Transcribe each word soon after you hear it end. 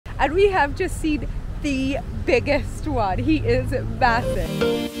and we have just seen the biggest one. He is massive.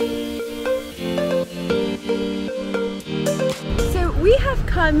 So we have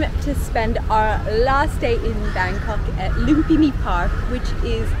come to spend our last day in Bangkok at Lumpini Park, which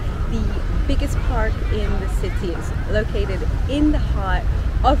is the biggest park in the city. It's located in the heart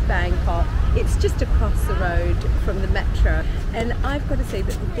of Bangkok. It's just across the road from the metro, and I've got to say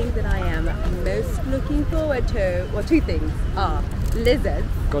that the thing that I am most looking forward to, well, two things are lizards,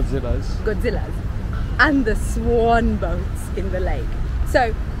 Godzillas, and the swan boats in the lake.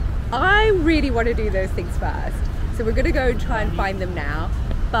 So I really want to do those things first. So we're going to go and try and find them now.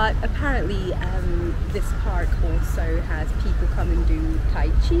 But apparently this park also has people come and do Tai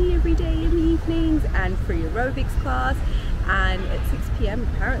Chi every day in the evenings and free aerobics class. And at 6 p.m.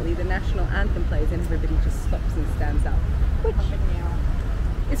 apparently the national anthem plays and everybody just stops and stands up, which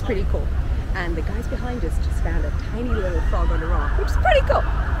is pretty cool. And the guys behind us just found a tiny little frog on a rock, which is pretty cool.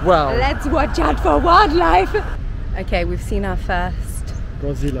 Well, let's watch out for wildlife. Okay, we've seen our first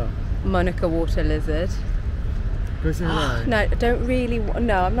Godzilla. Monaco water lizard. No, I don't really.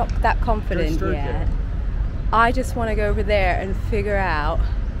 No, I'm not that confident yet. I just want to go over there and figure out.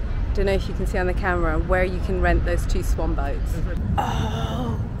 Don't know if you can see on the camera where you can rent those two swan boats.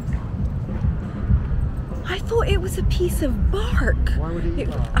 Oh, I thought it was a piece of bark. Why would it?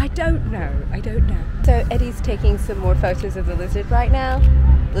 I don't know. I don't know. So Eddie's taking some more photos of the lizard right now.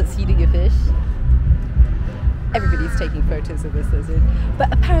 Let's eating a fish. Everybody's taking photos of this lizard,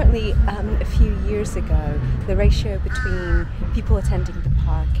 but apparently a few years ago the ratio between people attending the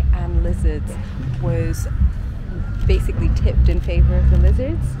park and lizards was basically tipped in favor of the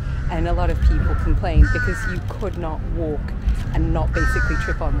lizards, and a lot of people complained because you could not walk and not basically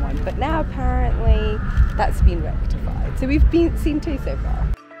trip on one. But now apparently that's been rectified, so we've seen two so far.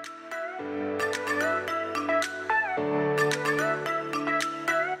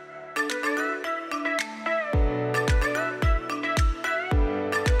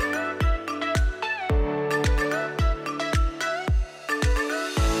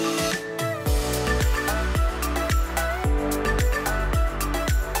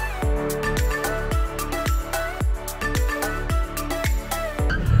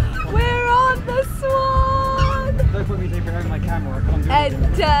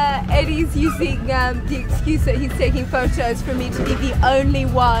 And Eddie's using the excuse that he's taking photos for me to be the only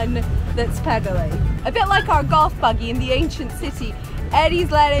one that's pedaling. A bit like our golf buggy in the ancient city.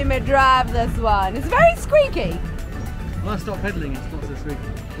 Eddie's letting me drive this one. It's very squeaky. When I stop pedaling, it's not so squeaky.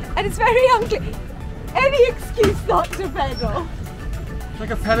 And it's very unclear. Any excuse not to pedal. It's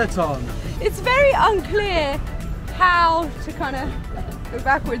like a peloton. It's very unclear how to kind of go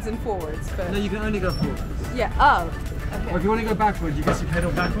backwards and forwards. But no, you can only go forwards. Yeah, oh. Okay. Or if you want to go backwards, you guess you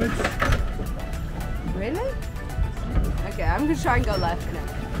pedal backwards. Really? Okay, I'm gonna try and go left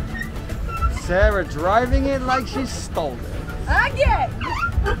now. Sarah driving it like she stole it. Okay!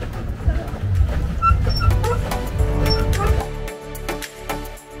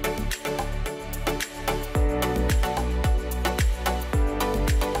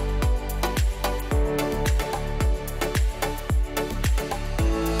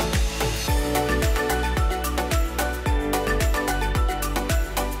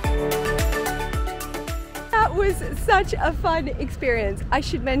 Was such a fun experience. I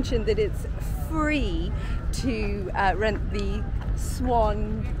should mention that it's free to rent the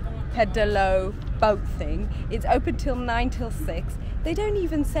swan pedalo boat thing. It's open till 9 till 6. They don't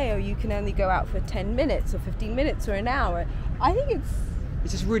even say, oh, you can only go out for 10 minutes or 15 minutes or an hour. I think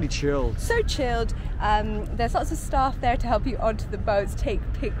it's just really chilled. So chilled. There's lots of staff there to help you onto the boats, take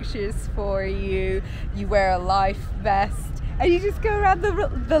pictures for you. You wear a life vest and you just go around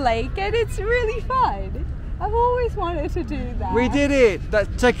the lake, and it's really fun. I've always wanted to do that. We did it!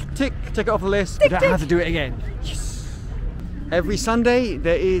 Take it off the list. We don't have to do it again. Yes! Every Sunday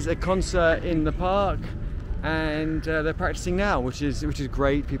there is a concert in the park, and they're practicing now, which is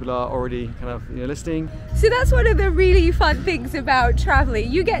great. People are already kind of listening. So that's one of the really fun things about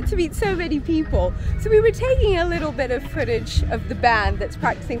traveling. You get to meet so many people. So we were taking a little bit of footage of the band that's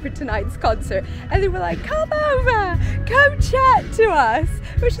practicing for tonight's concert, and they were like, come over, come chat to us,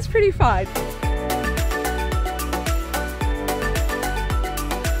 which is pretty fun.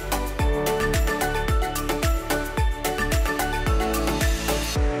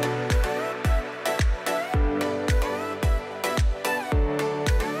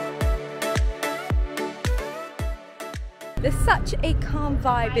 There's such a calm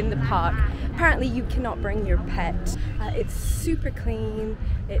vibe in the park. Apparently you cannot bring your pet. It's super clean,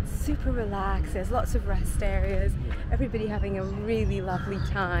 it's super relaxed, there's lots of rest areas, everybody having a really lovely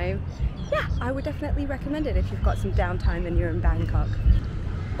time. Yeah, I would definitely recommend it if you've got some downtime and you're in Bangkok.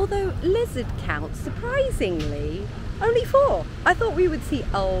 Although lizard count, surprisingly, only 4. I thought we would see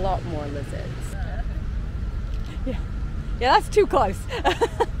a lot more lizards. Yeah, that's too close.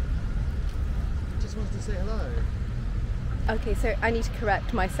 Just wants to say hello. Okay, so I need to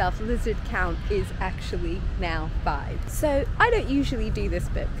correct myself. Lizard count is actually now 5. So I don't usually do this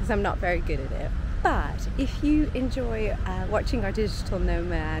bit because I'm not very good at it. But if you enjoy watching our digital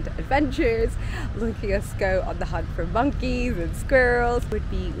nomad adventures, looking at us go on the hunt for monkeys and squirrels, it would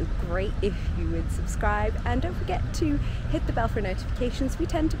be great if you would subscribe, and don't forget to hit the bell for notifications. We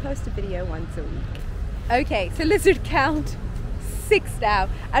tend to post a video once a week. Okay, so lizard count 6 now,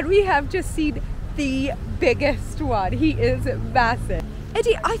 and we have just seen the biggest one. He is massive.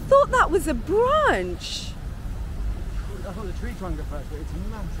 Eddie, I thought that was a branch. I thought the tree trunk at first, but it's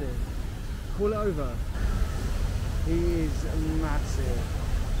massive. Call it over. He is massive.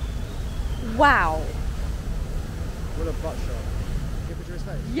 Wow. What a butt shot. Get a picture of his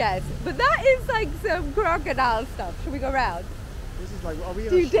face. Yes, but that is like some crocodile stuff. Should we go round? This is like, are we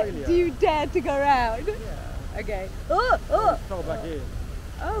in Australia? Do you dare to go round? Yeah. Okay. Oh. Fell back in.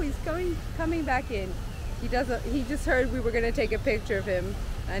 Oh, he's coming back in. He doesn't. He just heard we were going to take a picture of him,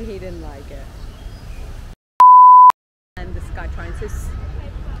 and he didn't like it. And the Skytrain. So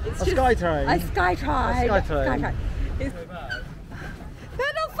it's a Skytrain. A Skytrain. A Skytrain.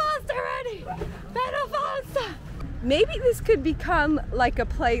 Pedal faster, Eddie! Pedal faster! Maybe this could become like a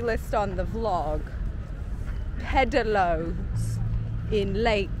playlist on the vlog. Pedalos in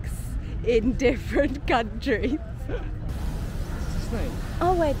lakes in different countries. It's a snake.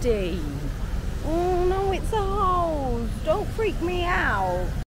 Oh, Eddie. Oh no, it's a hose. Don't freak me out.